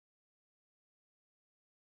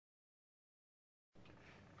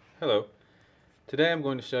Hello. Today I'm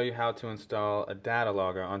going to show you how to install a data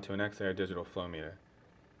logger onto an EXAIR digital flow meter.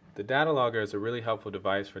 The data logger is a really helpful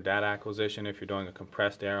device for data acquisition if you're doing a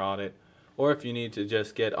compressed air audit, or if you need to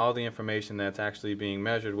just get all the information that's actually being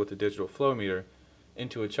measured with the digital flow meter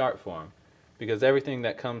into a chart form, because everything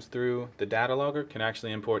that comes through the data logger can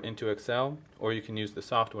actually import into Excel, or you can use the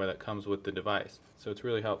software that comes with the device. So it's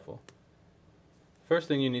really helpful. First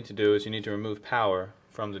thing you need to do is you need to remove power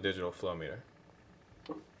from the digital flow meter.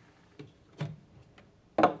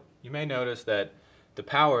 You may notice that the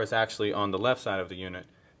power is actually on the left side of the unit,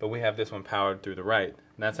 but we have this one powered through the right, and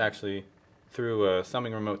that's actually through a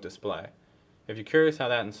summing remote display. If you're curious how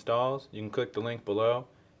that installs, you can click the link below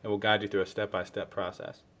and we'll guide you through a step-by-step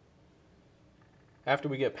process. After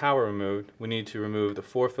we get power removed, we need to remove the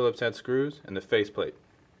 4 Phillips head screws and the faceplate.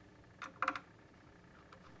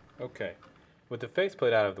 Okay, with the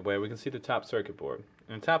faceplate out of the way, we can see the top circuit board.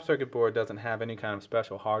 And the top circuit board doesn't have any kind of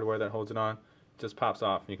special hardware that holds it on. It just pops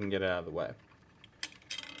off and you can get it out of the way.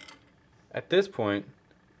 At this point,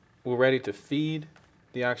 we're ready to feed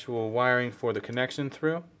the actual wiring for the connection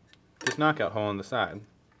through this knockout hole on the side.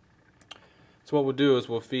 So what we'll do is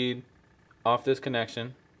we'll feed off this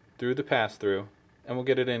connection through the pass-through and we'll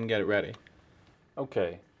get it in and get it ready.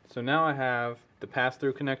 Okay, so now I have the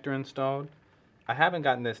pass-through connector installed. I haven't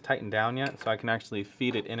gotten this tightened down yet, so I can actually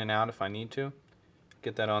feed it in and out if I need to.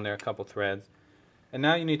 Get that on there, a couple threads. And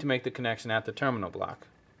now you need to make the connection at the terminal block.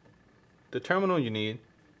 The terminal you need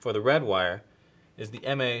for the red wire is the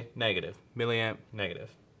MA negative, milliamp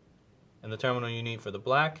negative. And the terminal you need for the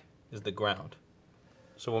black is the ground.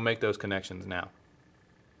 So we'll make those connections now.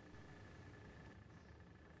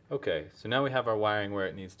 Okay, so now we have our wiring where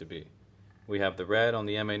it needs to be. We have the red on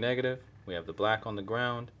the MA negative, we have the black on the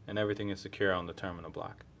ground, and everything is secure on the terminal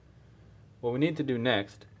block. What we need to do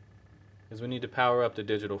next is we need to power up the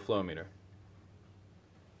digital flow meter.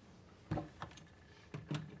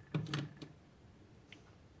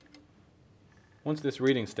 Once this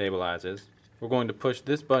reading stabilizes, we're going to push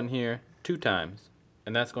this button here 2 times,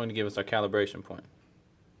 and that's going to give us our calibration point.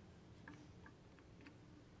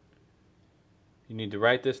 You need to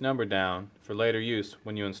write this number down for later use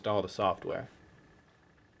when you install the software.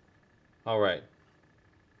 Alright,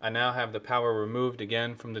 I now have the power removed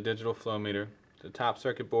again from the digital flow meter. The top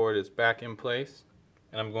circuit board is back in place,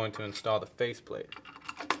 and I'm going to install the faceplate.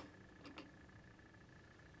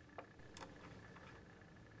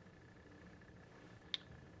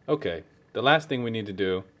 Okay, the last thing we need to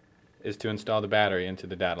do is to install the battery into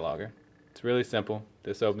the data logger. It's really simple.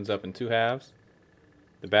 This opens up in 2 halves.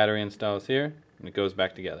 The battery installs here, and it goes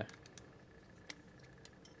back together.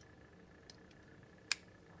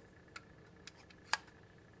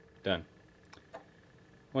 Done.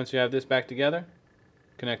 Once you have this back together,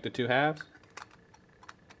 connect the 2 halves,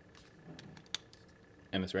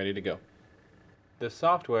 and it's ready to go. The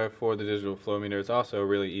software for the digital flow meter is also a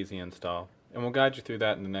really easy install, and we'll guide you through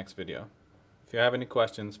that in the next video. If you have any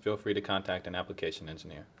questions, feel free to contact an application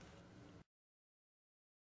engineer.